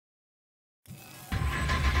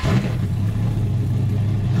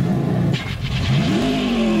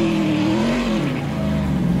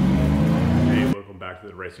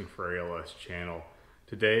Racing for ALS channel.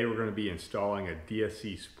 Today we're going to be installing a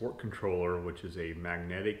DSC Sport controller, which is a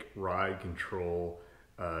magnetic ride control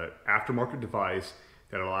aftermarket device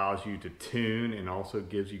that allows you to tune and also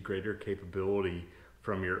gives you greater capability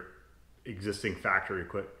from your existing factory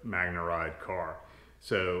equipped MagnaRide car.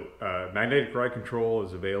 So magnetic ride control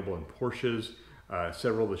is available in Porsches,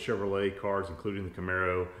 several of the Chevrolet cars, including the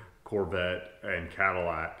Camaro, Corvette, and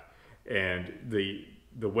Cadillac. And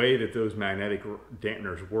the way that those magnetic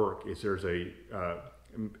dampeners work is there's a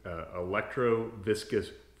electroviscous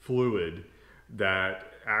fluid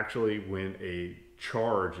that actually, when a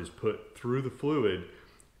charge is put through the fluid,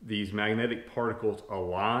 these magnetic particles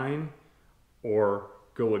align or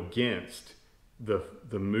go against the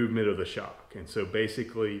movement of the shock. And so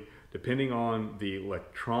basically, depending on the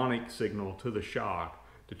electronic signal to the shock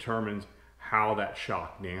determines how that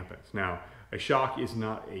shock dampens. Now, a shock is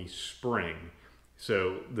not a spring,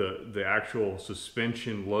 so the actual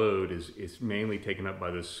suspension load is mainly taken up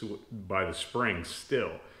by the spring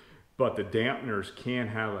still, but the dampeners can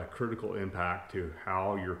have a critical impact to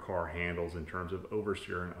how your car handles in terms of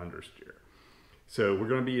oversteer and understeer. So we're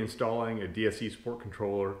going to be installing a DSC Sport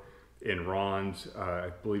controller in Ron's,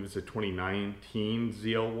 I believe it's a 2019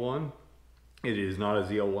 ZL1. It is not a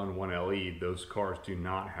ZL1 1LE. Those cars do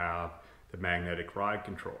not have the magnetic ride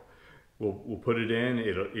control. We'll put it in,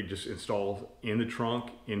 it just installs in the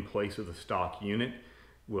trunk in place of the stock unit.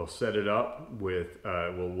 We'll set it up with,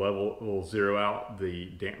 we'll zero out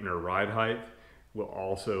the dampener ride height. We'll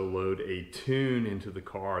also load a tune into the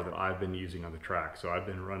car that I've been using on the track. So I've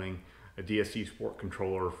been running a DSC Sport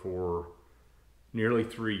controller for nearly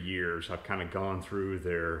 3 years. I've kind of gone through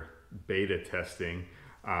their beta testing.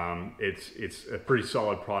 It's a pretty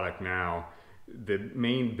solid product now. The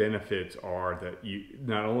main benefits are that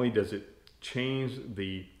not only does it change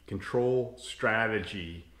the control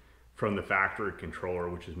strategy from the factory controller,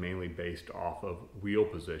 which is mainly based off of wheel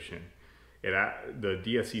position. The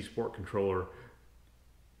DSC Sport controller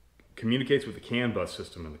communicates with the CAN bus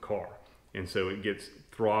system in the car. And so it gets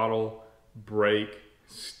throttle, brake,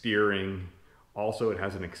 steering. Also, it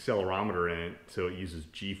has an accelerometer in it, so it uses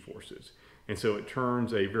G-forces. And so it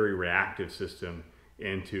turns a very reactive system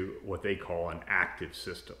into what they call an active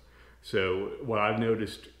system. So what I've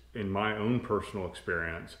noticed in my own personal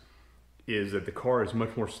experience is that the car is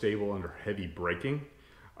much more stable under heavy braking.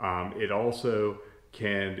 It also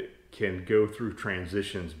can go through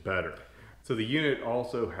transitions better. So the unit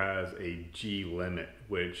also has a G limit,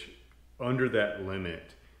 which under that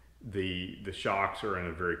limit, the shocks are in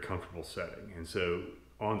a very comfortable setting. And so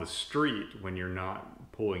on the street, when you're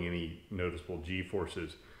not pulling any noticeable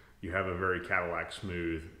G-forces, you have a very Cadillac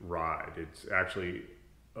smooth ride. It's actually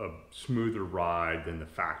a smoother ride than the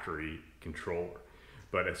factory controller.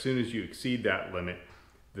 But as soon as you exceed that limit,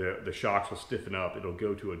 the shocks will stiffen up. It'll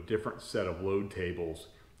go to a different set of load tables,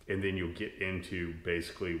 and then you'll get into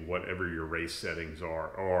basically whatever your race settings are,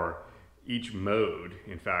 or each mode.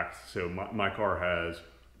 In fact, so my car has,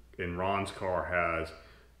 and Ron's car has,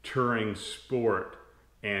 touring, sport,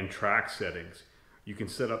 and track settings. You can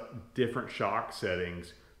set up different shock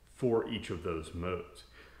settings for each of those modes.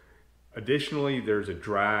 Additionally, there's a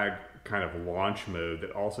drag kind of launch mode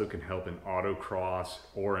that also can help in autocross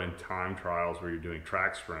or in time trials where you're doing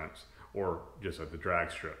track sprints or just at the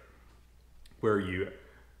drag strip, where you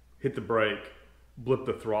hit the brake, blip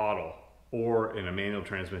the throttle, or in a manual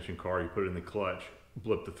transmission car, you put it in the clutch,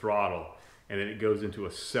 blip the throttle, and then it goes into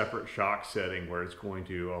a separate shock setting where it's going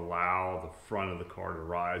to allow the front of the car to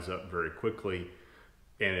rise up very quickly,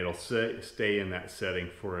 and it'll stay in that setting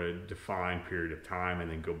for a defined period of time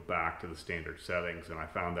and then go back to the standard settings. And I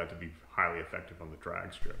found that to be highly effective on the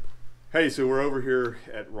drag strip. Hey, so we're over here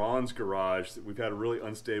at Ron's garage. We've had a really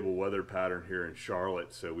unstable weather pattern here in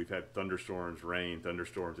Charlotte. So we've had thunderstorms, rain,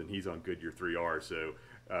 thunderstorms, and he's on Goodyear 3R. So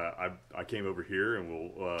I came over here and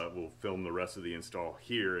we'll film the rest of the install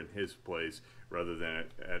here in his place rather than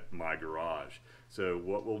at my garage. So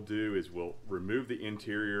what we'll do is we'll remove the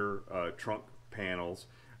interior trunk panels.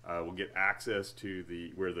 We'll get access to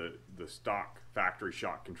where the stock factory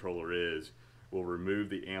shock controller is. We'll remove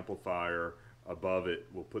the amplifier above it.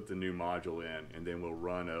 We'll put the new module in, and then we'll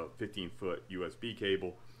run a 15-foot USB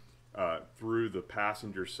cable through the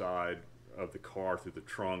passenger side of the car, through the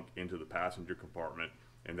trunk into the passenger compartment,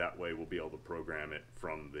 and that way we'll be able to program it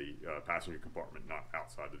from the passenger compartment, not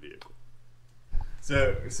outside the vehicle.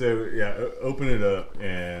 So yeah, open it up,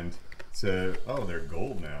 and so, oh, they're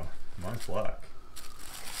gold now. Mine's black.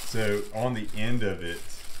 So on the end of it,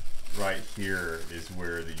 right here is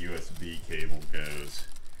where the USB cable goes.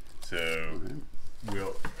 So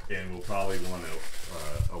we'll probably want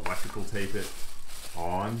to electrical tape it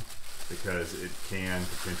on because it can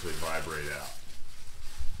potentially vibrate out.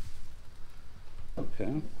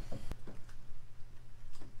 Okay.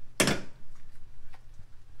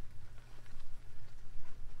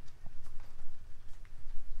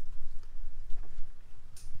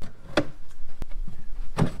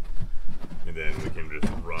 And then we can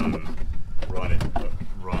just run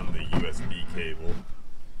the USB cable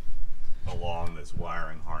along this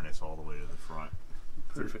wiring harness all the way to the front.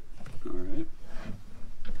 Perfect. All right.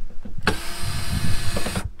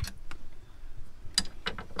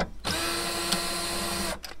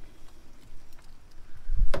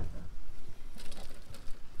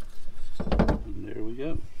 And there we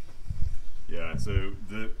go. Yeah, so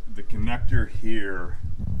the connector here,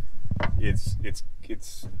 it's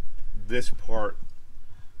this part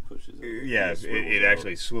Pushes it. yeah, it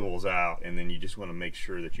actually swivels out, and then you just want to make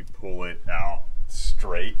sure that you pull it out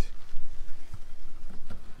straight.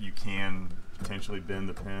 You can potentially bend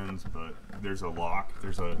the pins, but there's a lock.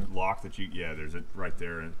 There's a lock that there's a right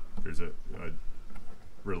there. There's a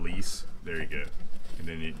release. There you go. And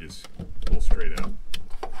then you just pull straight out.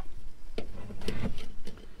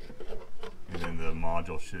 And then the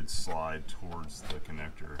module should slide towards the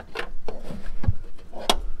connector.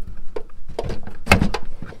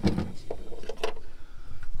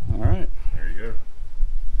 All right. There you go.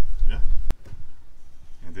 Yeah.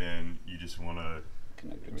 And then you just want to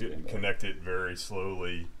connect it very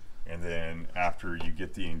slowly, and then after you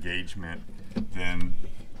get the engagement, then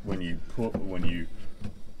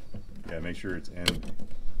make sure it's in.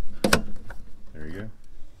 There you go.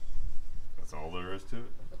 That's all there is to it.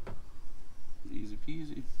 Easy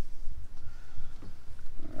peasy.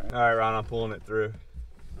 All right, Ron, I'm pulling it through.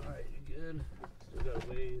 All right, you good? Still got a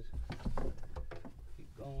ways.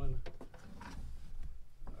 Keep going.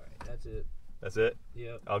 All right, that's it. That's it?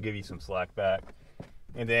 Yep. I'll give you some slack back.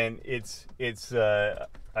 And then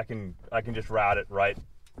I can just route it right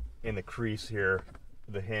in the crease here,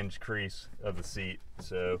 the hinge crease of the seat.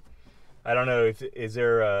 So I don't know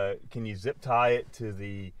can you zip tie it to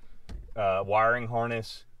the wiring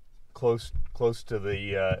harness close to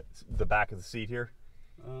the back of the seat here?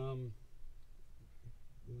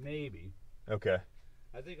 Maybe. Okay.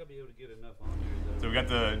 I think I'll be able to get enough on here though. So we got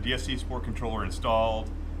the DSC Sport controller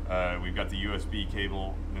installed. We've got the USB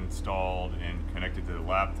cable installed and connected to the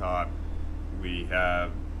laptop. We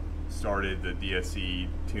have started the DSC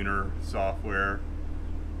tuner software.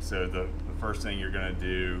 So the first thing you're going to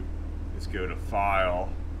do is go to File,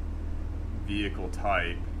 Vehicle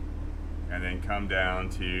Type, and then come down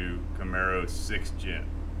to Camaro 6th Gen.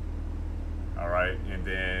 All right, and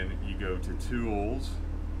then you go to Tools,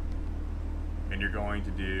 and you're going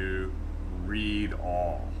to do Read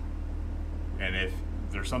All. And if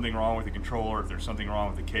there's something wrong with the controller, if there's something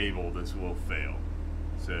wrong with the cable, this will fail.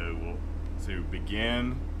 So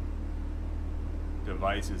begin,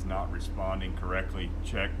 device is not responding correctly,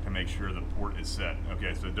 check to make sure the port is set.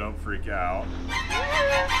 Okay, so don't freak out. We're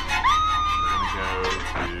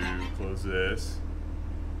gonna go to close this.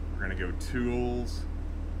 We're gonna go Tools,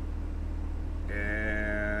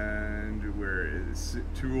 and where is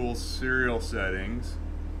Tools, Serial Settings.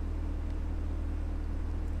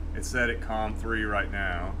 It's set at COM3 right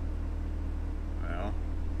now. Well,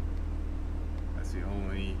 that's the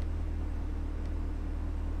only.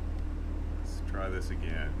 Let's try this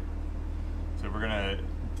again. So we're gonna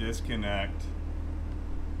disconnect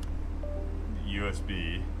the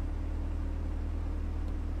USB.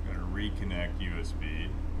 We're gonna reconnect USB.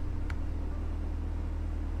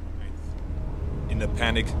 In a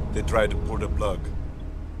panic, they try to pull the plug.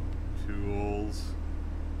 Tools,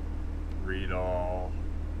 Read All,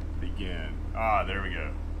 Begin. Ah, there we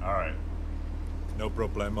go. All right. No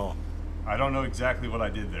problemo. I don't know exactly what I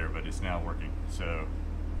did there, but it's now working. So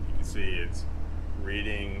you can see it's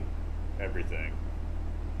reading everything.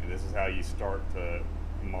 And this is how you start to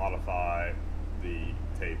modify the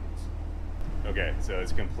tables. Okay, so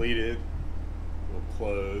it's completed. We'll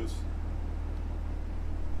close.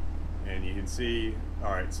 And you can see,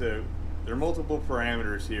 all right, so there are multiple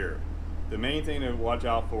parameters here. The main thing to watch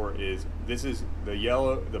out for is this is the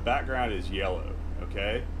yellow, the background is yellow,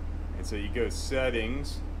 okay? And so you go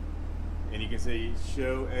Settings, and you can see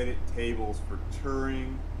Show Edit Tables for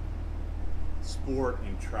Touring, Sport,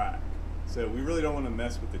 and Track. So we really don't want to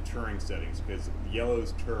mess with the Touring settings because yellow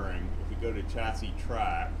is Touring. If we go to Chassis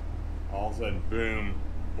Track, all of a sudden, boom,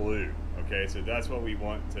 blue, okay? So that's what we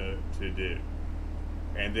want to do.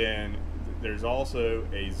 And then there's also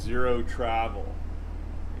a zero travel.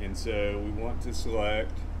 And so we want to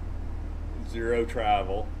select zero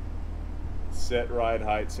travel, set ride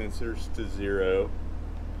height sensors to 0,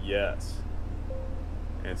 yes.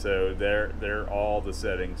 And so there all the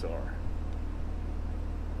settings are.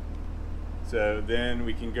 So then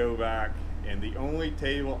we can go back, and the only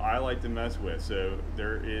table I like to mess with, so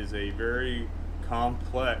there is a very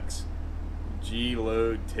complex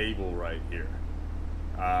G-load table right here.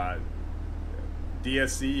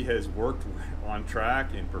 DSC has worked on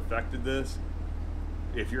track and perfected this.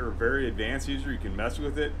 If you're a very advanced user, you can mess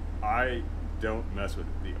with it. I don't mess with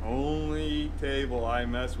it. The only table I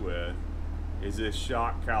mess with is this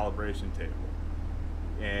shock calibration table.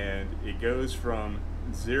 And it goes from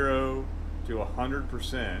 0 to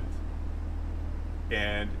 100%,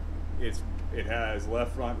 and it has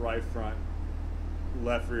left front,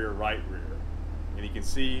 left rear, right rear. And you can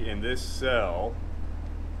see in this cell,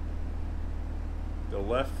 the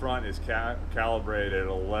left front is calibrated at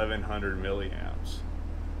 1100 milliamps.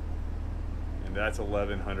 And that's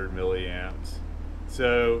 1100 milliamps.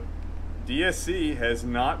 So DSC has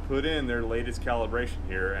not put in their latest calibration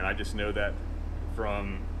here, and I just know that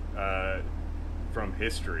from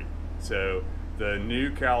history. So the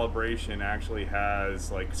new calibration actually has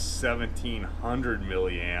like 1700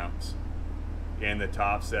 milliamps in the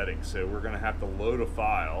top setting. So we're going to have to load a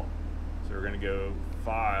file. So we're going to go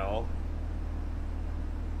File,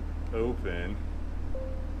 Open.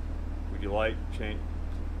 Would you like change?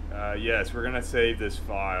 Yes, we're going to save this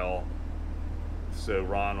file so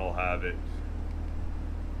Ron will have it.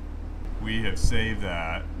 We have saved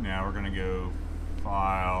that. Now we're going to go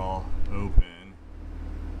File, Open.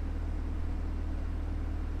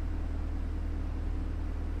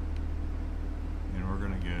 And we're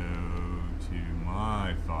going to go to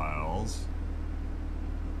My Files.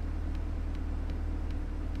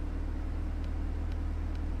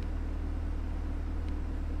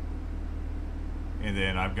 And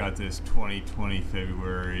then I've got this 2020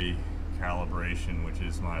 February calibration, which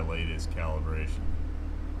is my latest calibration.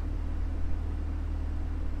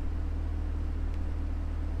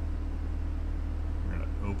 We're going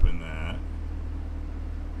to open that.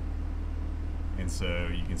 And so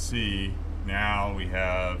you can see now we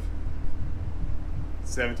have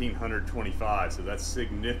 1725, so that's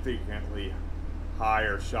significantly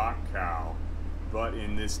higher shock cal, but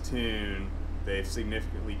in this tune they've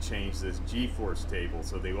significantly changed this G-force table,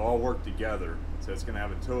 so they all work together. So it's going to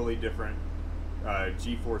have a totally different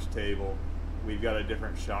G-force table. We've got a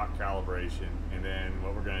different shock calibration, and then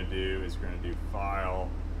what we're going to do is we're going to do File,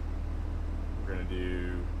 we're going to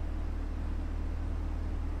do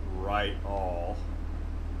Write All,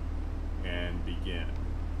 and Begin.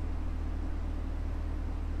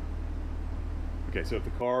 Okay, so if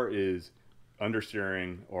the car is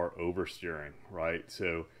understeering or oversteering, right?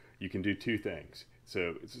 So you can do two things.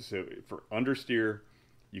 So for understeer,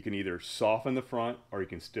 you can either soften the front or you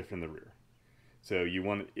can stiffen the rear. So you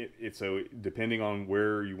want it so depending on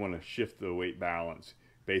where you want to shift the weight balance,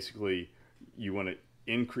 basically you want to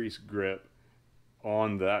increase grip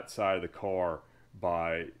on that side of the car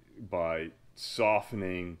by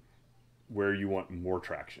softening where you want more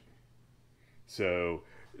traction. So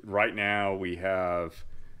right now we have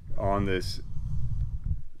on this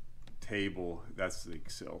table, that's the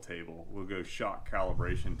Excel table, we'll go shock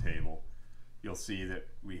calibration table. You'll see that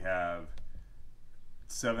we have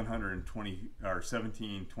 720 or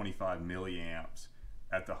 1725 milliamps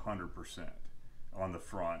at the 100% on the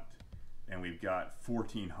front, and we've got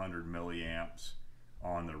 1400 milliamps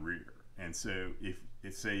on the rear. And so if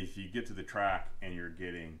you get to the track and you're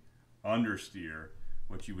getting understeer,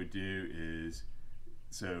 what you would do is,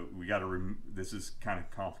 so we got to, this is kind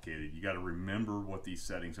of complicated. You got to remember what these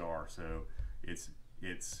settings are. So it's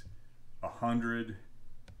 100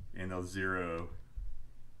 and the 0,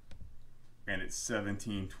 and it's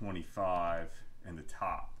 1725 in the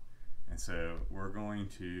top. And so we're going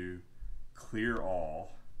to clear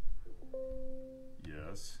all.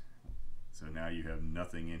 Yes. So now you have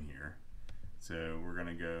nothing in here. So we're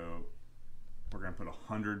going to put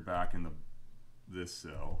 100 back in this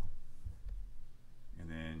cell. And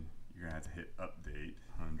then you're gonna have to hit update,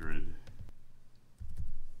 100,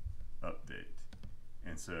 update.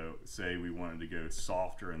 And so say we wanted to go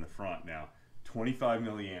softer in the front. Now 25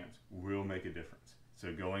 milliamps will make a difference.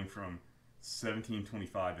 So going from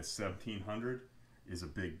 1725 to 1700 is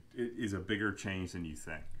a bigger change than you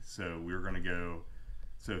think. So we're gonna go,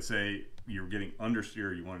 so say you're getting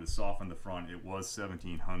understeer, you wanted to soften the front, it was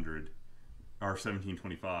 1700 or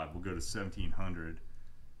 1725. We'll go to 1700,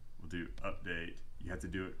 we'll do update. You have to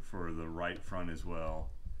do it for the right front as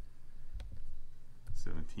well.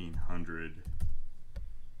 1700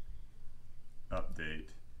 update,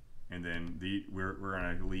 and then we're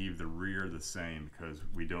going to leave the rear the same because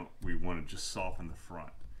we want to just soften the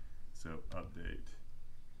front. So update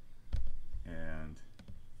and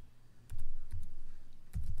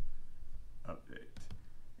update.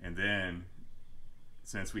 And then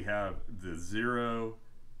since we have the 0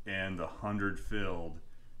 and the 100 filled,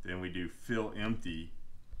 then we do fill empty.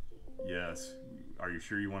 Yes. Are you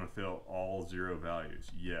sure you want to fill all 0 values?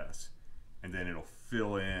 Yes. And then it'll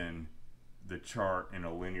fill in the chart in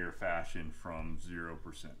a linear fashion from 0%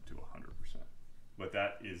 to 100%. But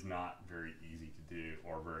that is not very easy to do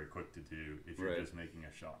or very quick to do if you're just making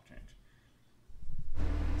a shock change.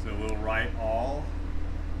 So we'll write all,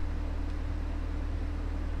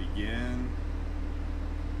 begin,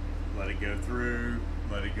 let it go through,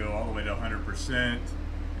 let it go all the way to 100%,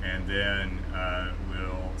 and then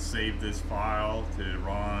we'll save this file to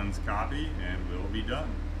Ron's copy and we'll be done.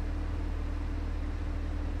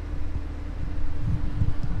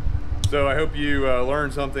 So I hope you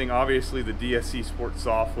learned something. Obviously the DSC Sport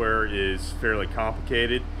software is fairly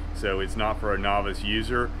complicated, so it's not for a novice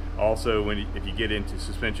user. Also, if you get into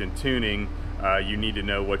suspension tuning, you need to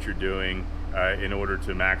know what you're doing in order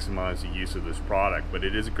to maximize the use of this product. But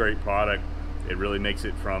it is a great product. It really makes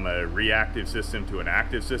it from a reactive system to an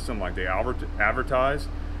active system like they advertise,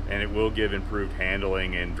 and it will give improved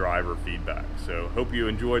handling and driver feedback. So hope you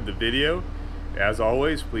enjoyed the video. As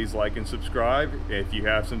always, please like and subscribe. If you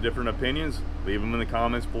have some different opinions, leave them in the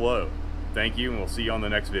comments below. Thank you, and we'll see you on the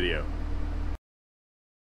next video.